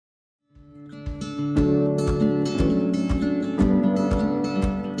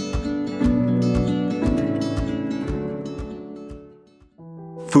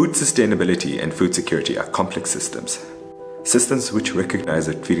Food sustainability and food security are complex systems. Systems which recognize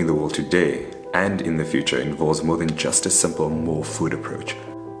that feeding the world today and in the future involves more than just a simple more food approach.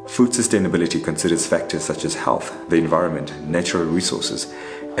 Food sustainability considers factors such as health, the environment, natural resources,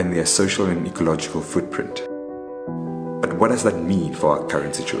 and their social and ecological footprint. But what does that mean for our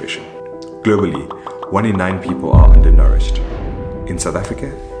current situation? Globally, 1 in 9 people are undernourished. In South Africa,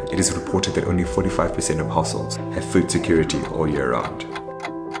 it is reported that only 45% of households have food security all year round.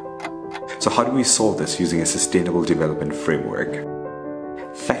 So how do we solve this using a sustainable development framework?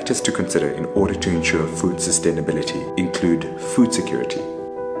 Factors to consider in order to ensure food sustainability include food security,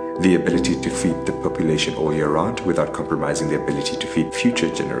 the ability to feed the population all year round without compromising the ability to feed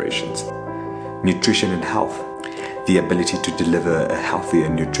future generations, nutrition and health, the ability to deliver a healthy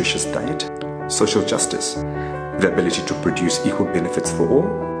and nutritious diet, social justice, the ability to produce equal benefits for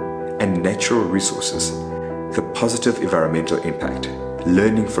all, and natural resources, the positive environmental impact,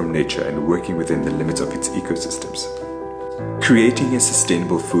 learning from nature and working within the limits of its ecosystems. Creating a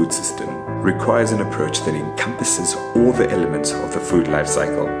sustainable food system requires an approach that encompasses all the elements of the food life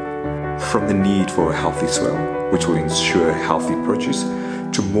cycle, from the need for a healthy soil, which will ensure healthy produce,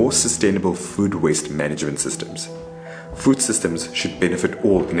 to more sustainable food waste management systems. Food systems should benefit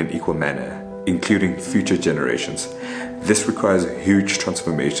all in an equal manner, including future generations. This requires huge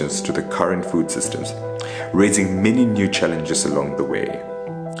transformations to the current food systems, raising many new challenges along the way.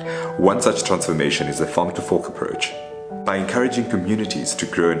 One such transformation is the farm-to-fork approach. By encouraging communities to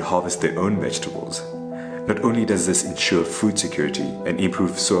grow and harvest their own vegetables, not only does this ensure food security and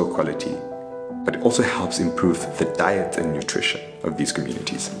improve soil quality, but it also helps improve the diet and nutrition of these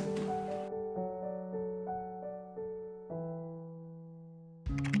communities.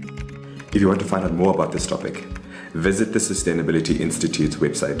 If you want to find out more about this topic, visit the Sustainability Institute's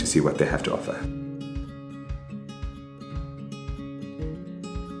website to see what they have to offer.